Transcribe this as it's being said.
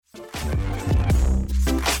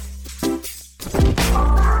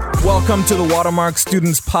Welcome to the Watermark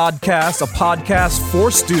Students Podcast, a podcast for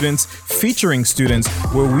students, featuring students,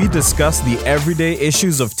 where we discuss the everyday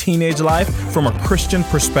issues of teenage life from a Christian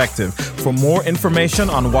perspective. For more information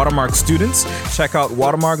on Watermark students, check out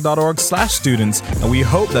watermark.org/students, and we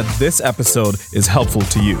hope that this episode is helpful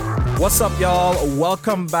to you. What's up, y'all?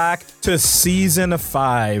 Welcome back to Season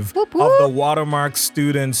 5 of the Watermark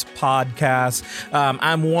Students Podcast.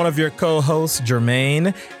 I'm one of your co-hosts,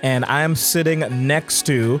 Jermaine, and I am sitting next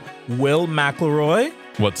to Will McElroy.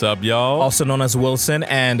 What's up, y'all? Also known as Wilson,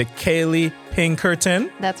 and Kaylee Pinkerton.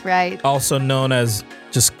 That's right. Also known as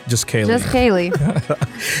just Kaylee. Just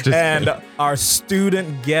Kaylee. And our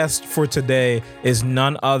student guest for today is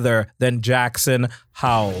none other than Jackson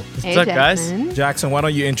Howell. Hey, What's up, guys? Jackson. Jackson, why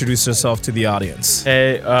don't you introduce yourself to the audience?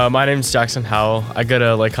 Hey, my name's Jackson Howell. I go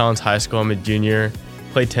to Lake Collins High School. I'm a junior.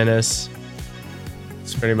 Play tennis.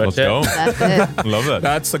 That's pretty much Let's go. That's it. Love that.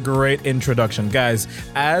 That's a great introduction. Guys,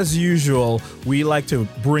 as usual, we like to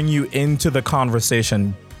bring you into the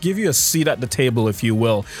conversation, give you a seat at the table, if you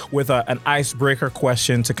will, with an icebreaker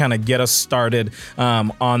question to kind of get us started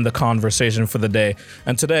on the conversation for the day.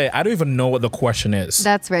 And today, I don't even know what the question is.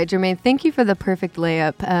 That's right, Jermaine. Thank you for the perfect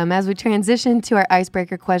layup. As we transition to our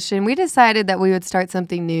icebreaker question, we decided that we would start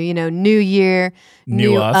something new. You know, new year,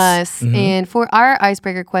 New us. Mm-hmm. And for our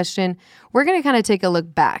icebreaker question, we're going to kind of take a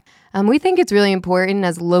look back. We think it's really important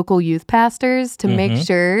as local youth pastors to make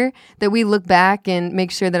sure that we look back and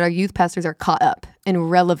make sure that our youth pastors are caught up and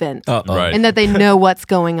relevant. Right. And that they know what's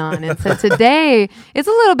going on. And so today, it's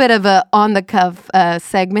a little bit of a on-the-cuff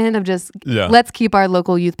segment of just let's keep our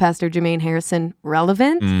local youth pastor, Jermaine Harrison,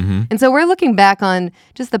 relevant. Mm-hmm. And so we're looking back on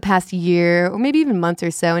just the past year or maybe even months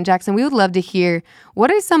or so. And Jackson, we would love to hear what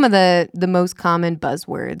are some of the most common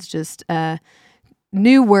buzzwords, just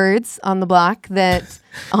new words on the block that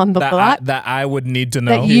I would need to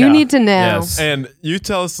know. that you need to know. Yes. And you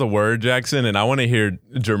tell us the word, Jackson, and I want to hear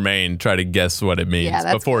Jermaine try to guess what it means Yeah,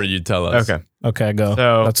 that's before you tell us. Okay, go.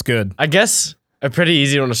 So- That's good. I guess a pretty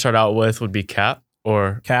easy one to start out with would be cap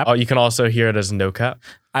or Cap? You can also hear it as no cap.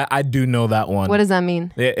 I do know that one. What does that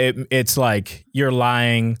mean? It's like you're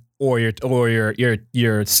lying or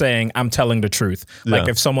you're saying I'm telling the truth. Like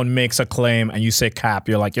Yeah. if someone makes a claim and you say cap,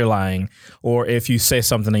 you're like you're lying. Or if you say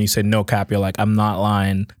something and you say no cap, you're like I'm not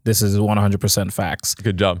lying. This is 100% facts.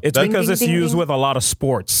 Good job. It's That- because Ding, it's ding, used ding. with a lot of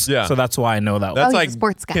sports. Yeah. So that's why I know that That's he's a like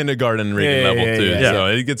sports guy. kindergarten reading Yeah, level yeah, too. yeah. So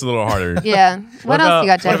it gets a little harder. Yeah. What else you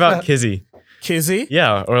got, Jackson? What about kizzy? Kizzy?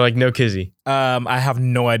 Yeah, or like no kizzy. I have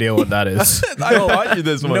no idea what that is. I taught you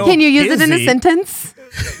this one. No. Can you use it in a Kizzy? sentence?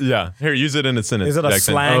 Yeah. Here, use it in a sentence. Is it a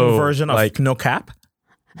Jackson. slang version of like- no cap?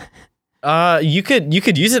 You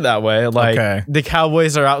could use it that way. Like Okay. the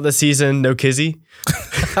Cowboys are out this season, no kizzy.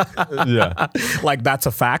 Yeah. Like that's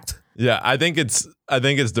a fact? Yeah. I think it's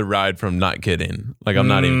derived from not kidding. Like I'm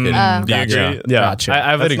not even kidding. Oh. Do you Gotcha. agree? Yeah, Gotcha.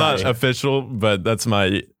 I would That's not agree. official, but that's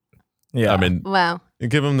my. Yeah. I mean, Wow.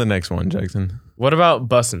 give him the next one, Jackson. What about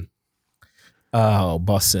bussin'? Oh,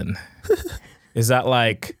 bussin'. Is that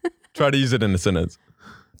like Try to use it in a sentence.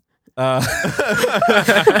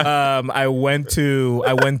 I went to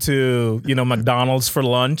McDonald's for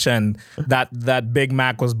lunch and that Big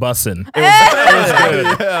Mac was bussin'. It was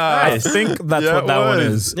good. I think that's Yeah, what it that one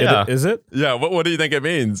was. is. Yeah. Is it? Yeah. What do you think it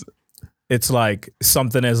means? It's like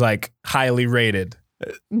something is like highly rated.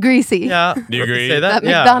 Greasy. Yeah. Do you agree? Say that? That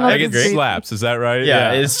Yeah, McDonald's I Like agree. it slaps. Is that right?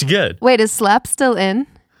 Yeah, it's good. Wait, is slap still in?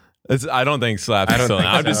 I don't think slaps. I don't still. think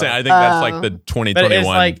I'm just so. saying. I think that's Oh. like the 2021. But it's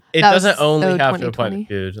like it That was doesn't only so have to apply to 2020.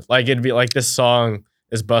 food. Like it'd be like this song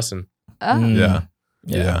is bussin'. Oh. yeah.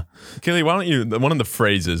 Yeah. Yeah. Kelly, why don't you, one of the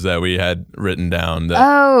phrases that we had written down that,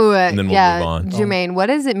 Oh, and then we'll yeah. move on. Jermaine, what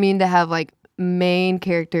does it mean to have like main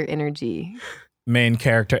character energy? Main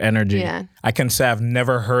character energy. Yeah. I can say I've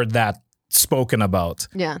never heard that spoken about.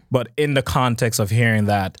 Yeah. But in the context of hearing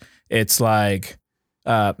that, it's like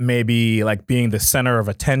maybe like being the center of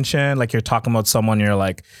attention. Like you're talking about someone, you're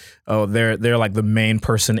like, oh, they're like the main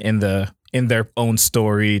person in their own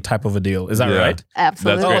story type of a deal. Is that Yeah. right?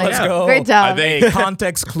 Absolutely. great. Let's go. Great job. I think- Hey,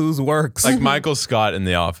 context clues works. like Michael Scott in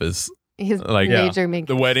The Office, His like, major main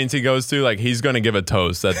the weddings he goes to, like he's going to give a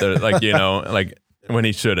toast that they're like, like when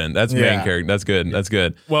he shouldn't. That's main Yeah. character. That's good. That's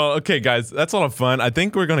good. Well, okay, guys, that's a lot of fun. I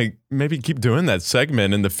think we're going to maybe keep doing that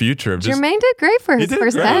segment in the future. Of just, Jermaine did great for you his did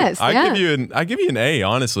first great. test. I Yeah. give you an A,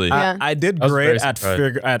 honestly. Yeah. I did I was great very at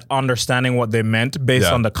surprised. at understanding what they meant based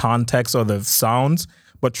Yeah. on the context or the sounds.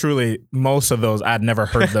 But truly, most of those I'd never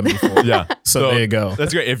heard them before. Yeah. So there you go.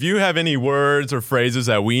 That's great. If you have any words or phrases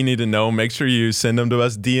that we need to know, make sure you send them to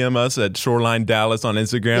us. DM us at Shoreline Dallas on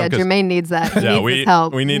Instagram. Yeah, 'cause- Jermaine needs that. He yeah, needs his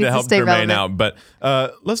help. we need He to needs help stay Jermaine relevant. out. But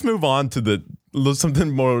let's move on to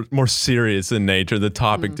something more serious in nature, the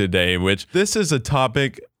topic today, which this is a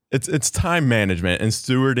topic, it's time management and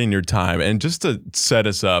stewarding your time. And just to set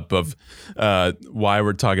us up of why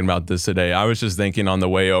we're talking about this today, I was just thinking on the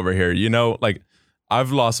way over here, like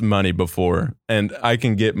I've lost money before and I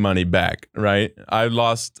can get money back, right? I've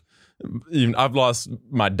lost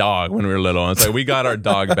my dog when we were little. And it's like, we got our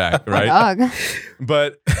dog back, right? Dog.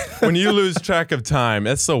 But when you lose track of time,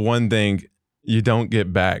 that's the one thing you don't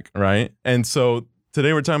get back, right? And so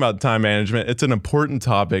today we're talking about time management. It's an important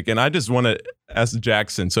topic. And I just want to ask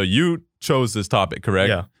Jackson. So you chose this topic, correct?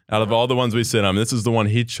 Yeah. Out of all the ones we sit on, this is the one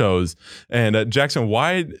he chose. And Jackson,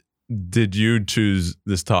 why did you choose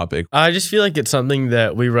this topic? I just feel like it's something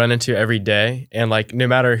that we run into every day. And like, no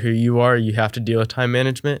matter who you are, you have to deal with time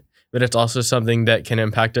management. But it's also something that can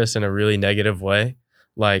impact us in a really negative way.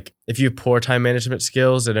 Like if you have poor time management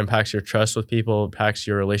skills, it impacts your trust with people, impacts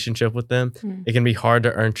your relationship with them. It can be hard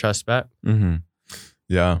to earn trust back. Mm-hmm.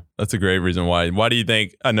 Yeah, that's a great reason why. Why do you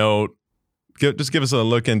think, I know, just give us a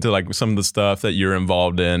look into like some of the stuff that you're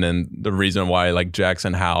involved in and the reason why like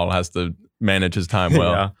Jackson Howell has to manage his time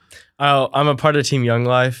well. Yeah. I'm a part of Team Young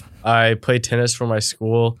Life. I play tennis for my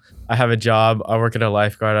school. I have a job. I work at a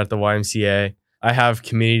lifeguard at the YMCA. I have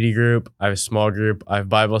community group. I have a small group. I have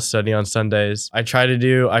Bible study on Sundays. I try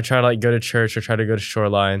to like go to church. I try to go to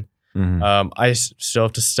Shoreline. I still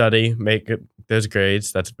have to study, make those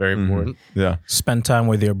grades. That's very important. Yeah. Spend time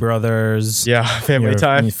with your brothers. Yeah, family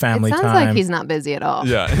time. Family it sounds time. like he's not busy at all.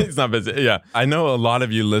 Yeah, he's not busy. Yeah. I know a lot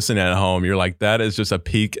of you listening at home, you're like, that is just a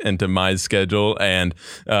peek into my schedule and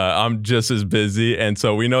I'm just as busy. And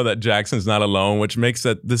so we know that Jackson's not alone, which makes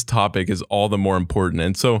that this topic is all the more important.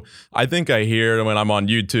 And so I think I hear when I'm on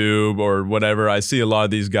YouTube or whatever, I see a lot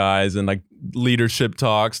of these guys and like leadership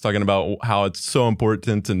talks talking about how it's so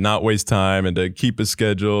important to not waste time and to keep a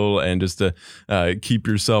schedule and just to keep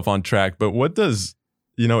yourself on track. But what does,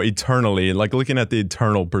 eternally, like looking at the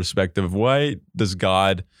eternal perspective, why does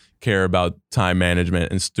God care about time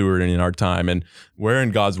management and stewarding our time? And where in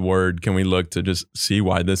God's word can we look to just see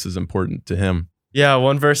why this is important to him? Yeah,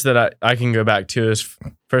 one verse that I can go back to is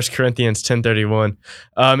 1 Corinthians 10:31.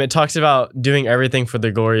 It talks about doing everything for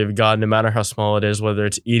the glory of God, no matter how small it is, whether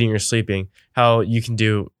it's eating or sleeping, how you can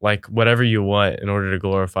do like whatever you want in order to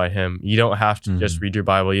glorify him. You don't have to just read your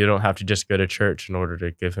Bible. You don't have to just go to church in order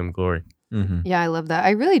to give him glory. Yeah, I love that.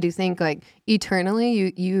 I really do think like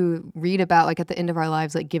eternally you read about like at the end of our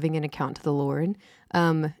lives, like giving an account to the Lord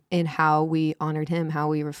and how we honored him, how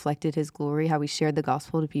we reflected his glory, how we shared the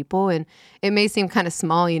gospel to people. And it may seem kind of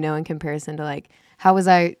small, in comparison to like, how was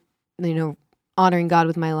I, honoring God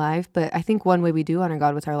with my life? But I think one way we do honor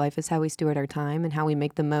God with our life is how we steward our time and how we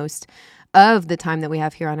make the most of the time that we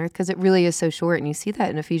have here on earth, because it really is so short. And you see that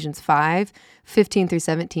in Ephesians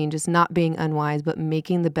 5:15-17, just not being unwise, but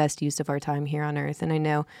making the best use of our time here on earth. And I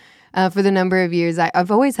know for the number of years,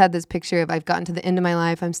 I've always had this picture of I've gotten to the end of my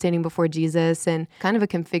life, I'm standing before Jesus, and kind of a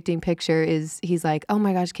convicting picture is he's like, oh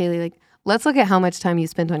my gosh, Kaylee, like, let's look at how much time you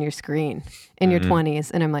spent on your screen in your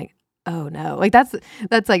 20s. And I'm like, oh no, like that's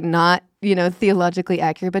like not, theologically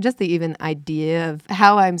accurate, but just the even idea of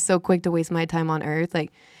how I'm so quick to waste my time on earth,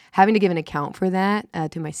 like having to give an account for that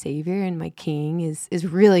to my Savior and my King is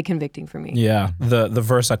really convicting for me. Yeah, the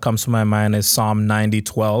verse that comes to my mind is Psalm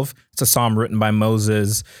 90:12. It's a psalm written by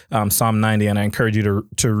Moses, Psalm 90, and I encourage you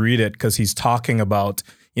to read it because he's talking about,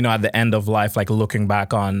 at the end of life, like looking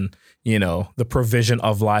back on, the provision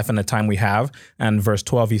of life and the time we have. And verse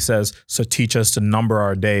 12, he says, so teach us to number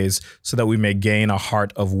our days so that we may gain a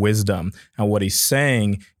heart of wisdom. And what he's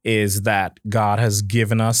saying is that God has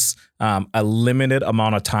given us a limited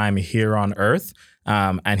amount of time here on earth.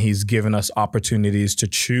 And he's given us opportunities to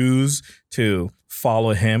choose to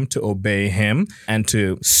follow him, to obey him, and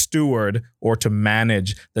to steward or to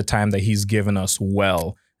manage the time that he's given us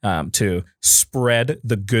well. To spread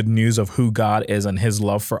the good news of who God is and his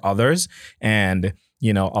love for others. And,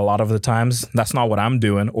 a lot of the times that's not what I'm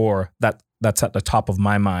doing or that's at the top of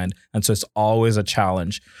my mind. And so it's always a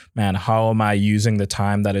challenge. Man, how am I using the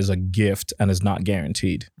time that is a gift and is not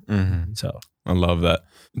guaranteed? So I love that.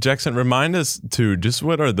 Jackson, remind us too, just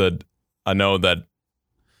what are I know that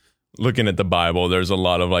looking at the Bible, there's a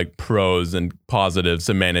lot of like pros and positives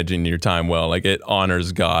to managing your time well. Like it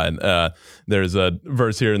honors God. There's a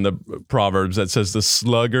verse here in the Proverbs that says, the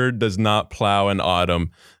sluggard does not plow in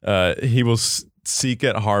autumn. He will seek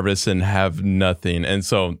at harvest and have nothing. And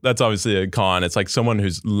so that's obviously a con. It's like someone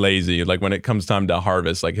who's lazy. Like when it comes time to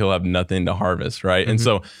harvest, like he'll have nothing to harvest, right? And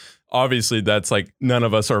so obviously that's like none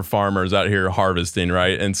of us are farmers out here harvesting,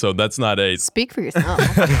 right? And so that's not a Speak for yourself.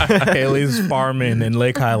 Haley's farming in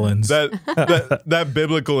Lake Highlands. that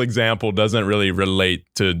biblical example doesn't really relate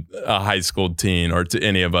to a high school teen or to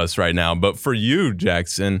any of us right now. But for you,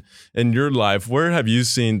 Jackson, in your life, where have you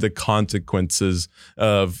seen the consequences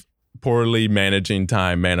of poorly managing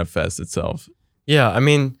time manifest itself? Yeah, I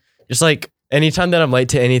mean, just like anytime that I'm late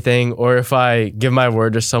to anything, or if I give my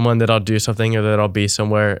word to someone that I'll do something or that I'll be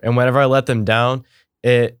somewhere, and whenever I let them down,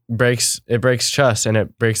 it breaks trust and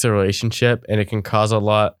it breaks the relationship, and it can cause a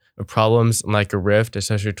lot of problems and like a rift,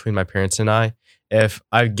 especially between my parents and I. If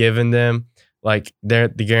I've given them like the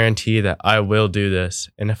guarantee that I will do this,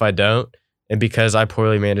 and if I don't, and because I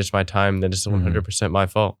poorly manage my time, then it's 100% my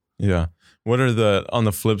fault. Yeah. What are on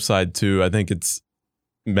the flip side too? I think it's,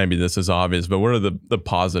 maybe this is obvious, but what are the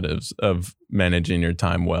positives of managing your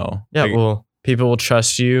time well? Yeah, well, people will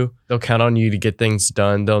trust you. They'll count on you to get things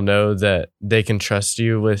done. They'll know that they can trust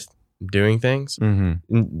you with doing things. And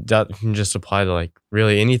that can just apply to like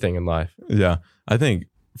really anything in life. Yeah. I think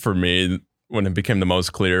for me, when it became the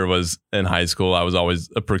most clear was in high school. I was always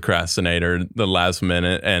a procrastinator the last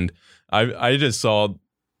minute. And I just saw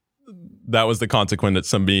that was the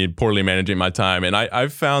consequence of me poorly managing my time. And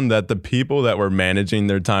I've found that the people that were managing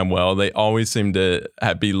their time well, they always seem to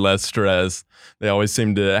be less stressed. They always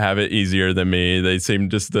seem to have it easier than me. They seem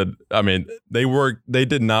they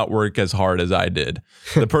did not work as hard as I did.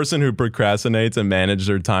 The person who procrastinates and manages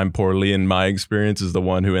their time poorly, in my experience, is the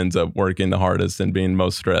one who ends up working the hardest and being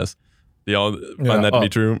most stressed. Do y'all find that to be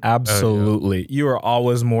true? Absolutely. You are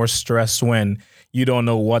always more stressed when you don't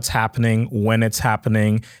know what's happening, when it's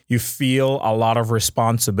happening. You feel a lot of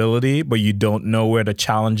responsibility, but you don't know where to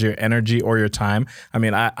challenge your energy or your time. I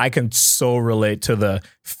mean, I can so relate to the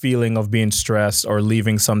feeling of being stressed or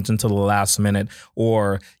leaving something to the last minute,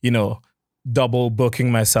 or, double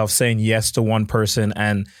booking myself, saying yes to one person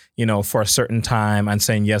and, for a certain time, and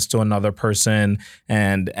saying yes to another person.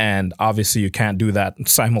 And obviously you can't do that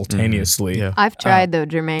simultaneously. Yeah. I've tried though,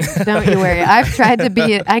 Jermaine. Don't you worry. I've tried to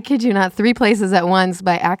be, I kid you not, 3 places at once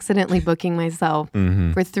by accidentally booking myself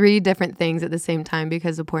for 3 different things at the same time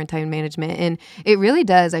because of poor time management. And it really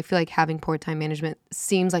does. I feel like having poor time management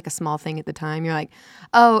seems like a small thing at the time. You're like,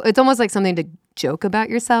 oh, it's almost like something to joke about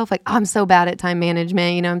yourself, like, I'm so bad at time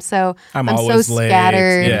management, I'm so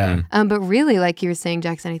scattered. Yeah. But really, like you were saying,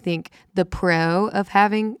 Jackson, I think the pro of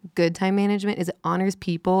having good time management is it honors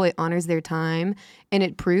people, it honors their time, and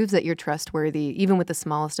it proves that you're trustworthy, even with the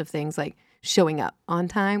smallest of things, like showing up on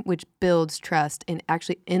time, which builds trust and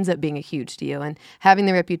actually ends up being a huge deal. And having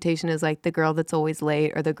the reputation as like the girl that's always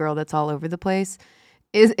late or the girl that's all over the place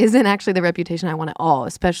isn't actually the reputation I want at all,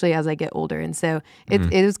 especially as I get older. And so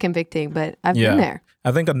it is convicting, but I've been there.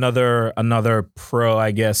 I think another pro,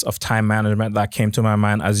 I guess, of time management that came to my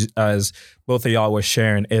mind as both of y'all were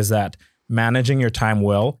sharing is that managing your time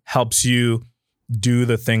well helps you do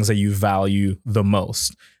the things that you value the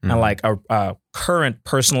most. And like a current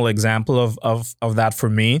personal example of that for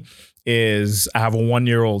me is I have a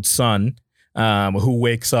 1-year-old son who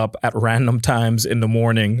wakes up at random times in the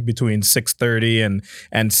morning between 6:30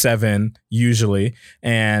 and 7 usually.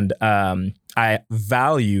 And I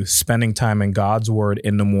value spending time in God's word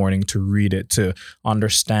in the morning to read it, to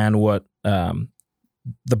understand what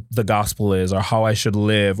the gospel is, or how I should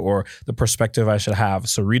live, or the perspective I should have.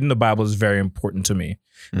 So reading the Bible is very important to me.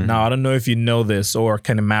 Now, I don't know if you know this or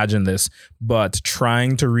can imagine this, but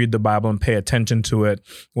trying to read the Bible and pay attention to it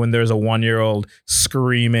when there's a 1-year-old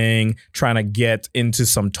screaming, trying to get into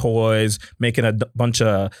some toys, making a bunch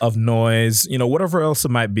of noise, whatever else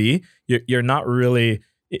it might be, you're not really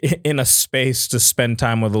in a space to spend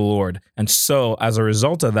time with the Lord. And so as a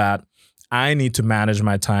result of that, I need to manage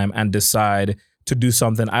my time and decide to do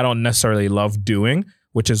something I don't necessarily love doing,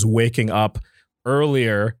 which is waking up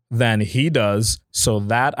earlier than he does so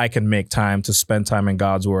that I can make time to spend time in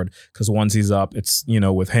God's word. Because once he's up, it's,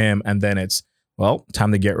 with him, and then it's,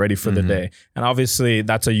 time to get ready for the day. And obviously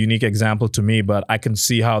that's a unique example to me, but I can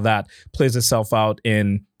see how that plays itself out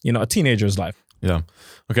in, a teenager's life. Yeah.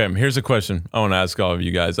 Okay. Here's a question I want to ask all of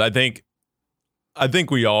you guys. I think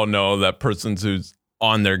we all know that persons who's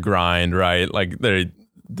on their grind, right? Like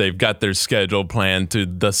they've got their schedule planned to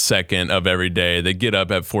the second of every day. They get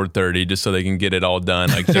up at 4:30 just so they can get it all done.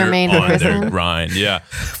 Like they're on their grind. Yeah.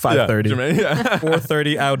 5:30. Yeah.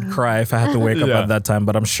 4:30, I would cry if I had to wake up at that time,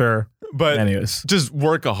 but I'm sure. But anyways, just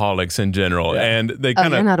workaholics in general. Yeah. And they kind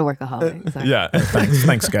of... you're not a workaholic. Sorry. Yeah.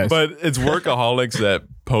 Thanks, guys. But it's workaholics that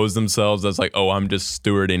pose themselves as like, oh, I'm just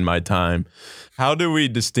stewarding my time. How do we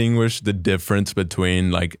distinguish the difference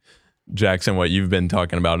between like, Jackson, what you've been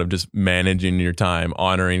talking about of just managing your time,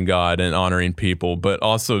 honoring God and honoring people, but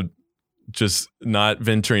also just not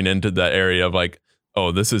venturing into that area of like,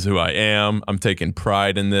 oh, this is who I am. I'm taking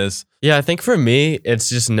pride in this. Yeah, I think for me, it's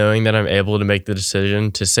just knowing that I'm able to make the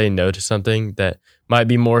decision to say no to something that might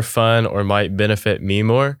be more fun or might benefit me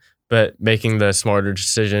more, but making the smarter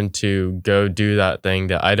decision to go do that thing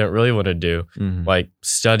that I don't really want to do, like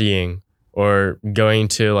studying or going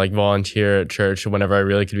to like volunteer at church whenever I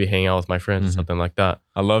really could be hanging out with my friends or something like that.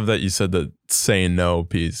 I love that you said the saying no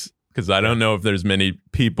piece, because I don't know if there's many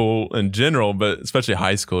people in general, but especially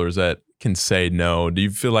high schoolers that can say no. Do you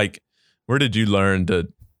feel like, where did you learn to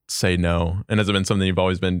say no? And has it been something you've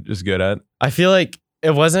always been just good at? I feel like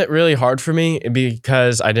it wasn't really hard for me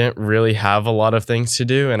because I didn't really have a lot of things to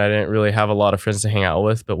do and I didn't really have a lot of friends to hang out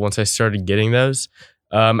with. But once I started getting those,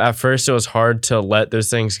 at first it was hard to let those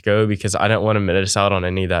things go because I didn't want to miss out on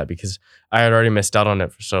any of that because I had already missed out on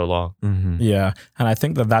it for so long. Yeah. And I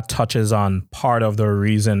think that touches on part of the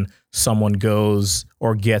reason someone goes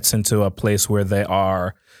or gets into a place where they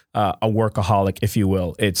are a workaholic, if you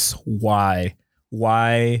will. It's why.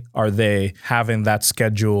 Why are they having that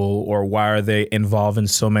schedule, or why are they involved in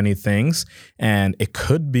so many things? And it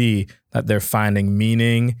could be that they're finding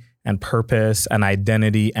meaning and purpose and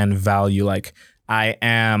identity and value. Like, I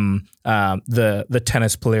am the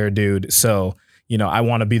tennis player dude, so I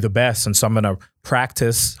want to be the best, and so I'm going to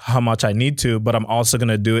practice how much I need to, but I'm also going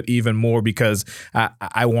to do it even more because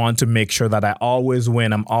I want to make sure that I always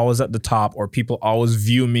win. I'm always at the top, or people always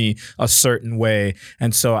view me a certain way.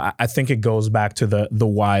 And so I think it goes back to the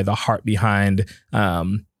why, the heart behind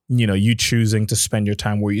you choosing to spend your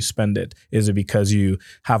time where you spend it. Is it because you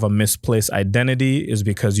have a misplaced identity? Is it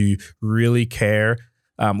because you really care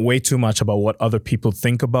way too much about what other people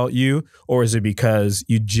think about you? Or is it because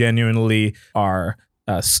you genuinely are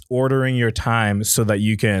ordering your time so that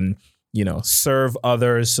you can, serve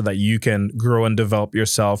others, so that you can grow and develop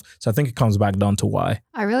yourself? So I think it comes back down to why.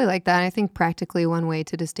 I really like that. I think practically one way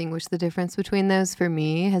to distinguish the difference between those for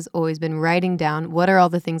me has always been writing down what are all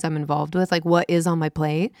the things I'm involved with, like what is on my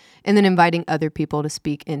plate, and then inviting other people to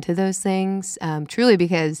speak into those things. Truly,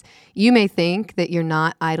 because you may think that you're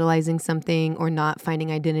not idolizing something or not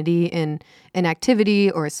finding identity in an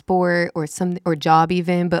activity or a sport or something or job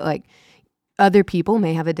even, but like other people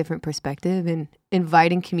may have a different perspective, and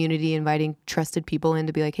inviting community, inviting trusted people in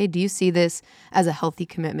to be like, hey, do you see this as a healthy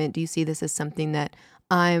commitment? Do you see this as something that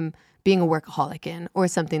I'm being a workaholic in, or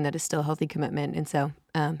something that is still a healthy commitment? And so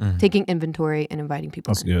taking inventory and inviting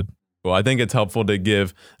people That's in. good. Well, I think it's helpful to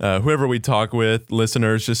give whoever we talk with,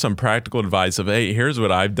 listeners, just some practical advice of, hey, here's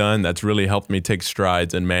what I've done that's really helped me take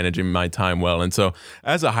strides in managing my time well. And so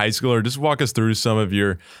as a high schooler, just walk us through some of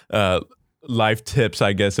your life tips,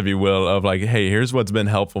 I guess, if you will, of like, hey, here's what's been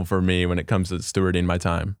helpful for me when it comes to stewarding my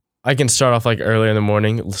time. I can start off like early in the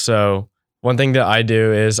morning. So one thing that I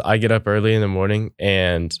do is I get up early in the morning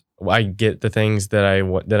and I get the things that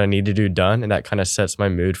I need to do done, and that kind of sets my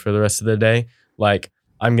mood for the rest of the day. Like,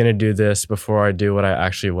 I'm going to do this before I do what I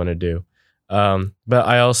actually want to do. But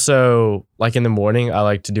I also, like in the morning, I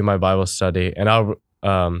like to do my Bible study, and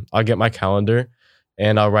I'll get my calendar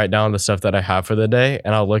and I'll write down the stuff that I have for the day,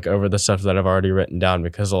 and I'll look over the stuff that I've already written down,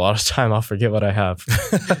 because a lot of time I'll forget what I have.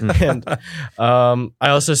 And I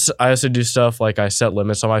also do stuff like I set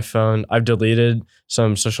limits on my phone. I've deleted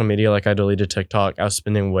some social media, like I deleted TikTok. I was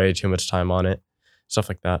spending way too much time on it. Stuff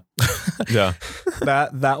like that. Yeah.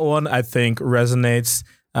 That one I think resonates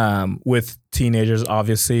with teenagers,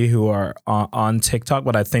 obviously, who are on TikTok,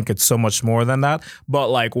 but I think it's so much more than that. But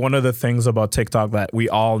like, one of the things about TikTok that we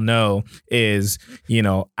all know is,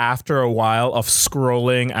 after a while of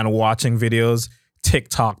scrolling and watching videos,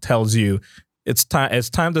 TikTok tells you it's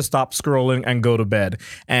time to stop scrolling and go to bed.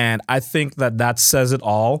 And I think that says it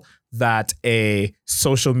all, that a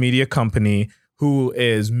social media company who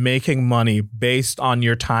is making money based on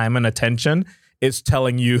your time and attention is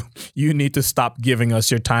telling you need to stop giving us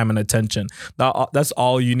your time and attention. That's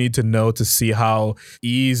all you need to know to see how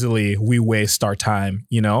easily we waste our time,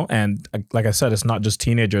 And like I said, it's not just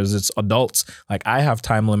teenagers, it's adults. Like, I have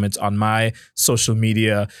time limits on my social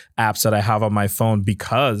media apps that I have on my phone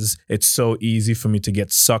because it's so easy for me to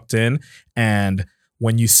get sucked in. And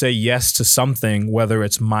when you say yes to something, whether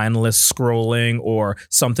it's mindless scrolling or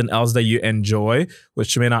something else that you enjoy,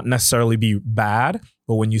 which may not necessarily be bad,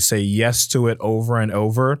 but when you say yes to it over and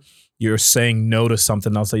over, you're saying no to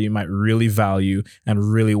something else that you might really value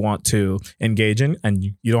and really want to engage in, and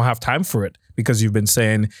you don't have time for it because you've been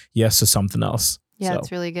saying yes to something else. Yeah, So-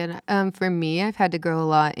 it's really good. For me, I've had to grow a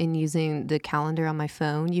lot in using the calendar on my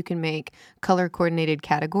phone. You can make color coordinated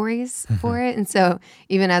categories for it. And so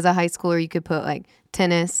even as a high schooler, you could put like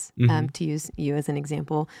tennis, to use you as an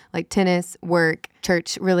example, like tennis, work,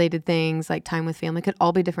 church related things, like time with family could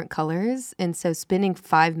all be different colors. And so spending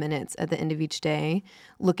 5 minutes at the end of each day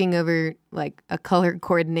looking over like a color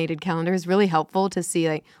coordinated calendar is really helpful to see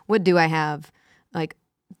like, what do I have like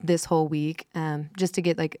this whole week, just to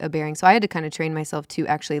get like a bearing. So I had to kind of train myself to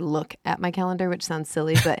actually look at my calendar, which sounds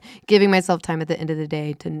silly, but giving myself time at the end of the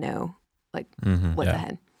day to know like what's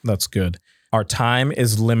ahead. That's good. Our time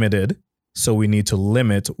is limited, so we need to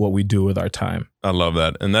limit what we do with our time. I love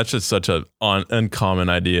that. And that's just such an uncommon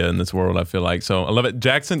idea in this world, I feel like. So I love it.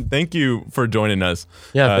 Jackson, thank you for joining us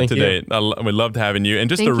Thank today. you. We loved having you. And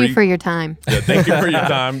just Thank to you for your time. thank you for your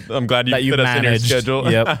time. I'm glad you That you fit us in your managed. schedule.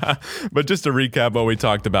 Yep. But just to recap what we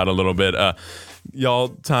talked about a little bit, y'all,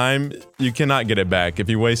 time, you cannot get it back. If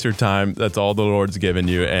you waste your time, that's all the Lord's given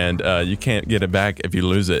you. And you can't get it back if you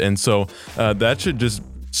lose it. And so that should just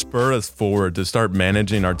spur us forward to start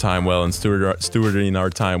managing our time well and stewarding our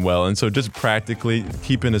time well. And so just practically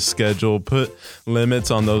keeping a schedule, put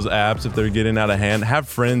limits on those apps if they're getting out of hand. Have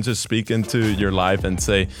friends just speak into your life and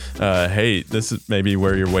say, hey, this is maybe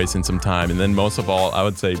where you're wasting some time. And then most of all, I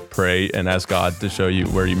would say pray and ask God to show you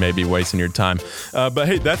where you may be wasting your time. But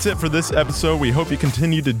hey, that's it for this episode. We hope you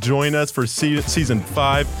continue to join us for season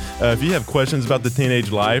 5. If you have questions about the teenage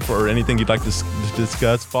life or anything you'd like to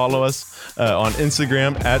discuss, follow us on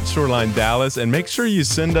Instagram at Shoreline Dallas, and make sure you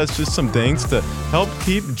send us just some things to help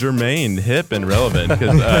keep Jermaine hip and relevant,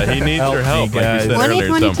 because he needs your help, like you said earlier.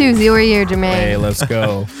 2022 is your year, Jermaine. Hey, let's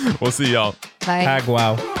go. We'll see y'all. Bye.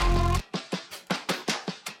 Wow.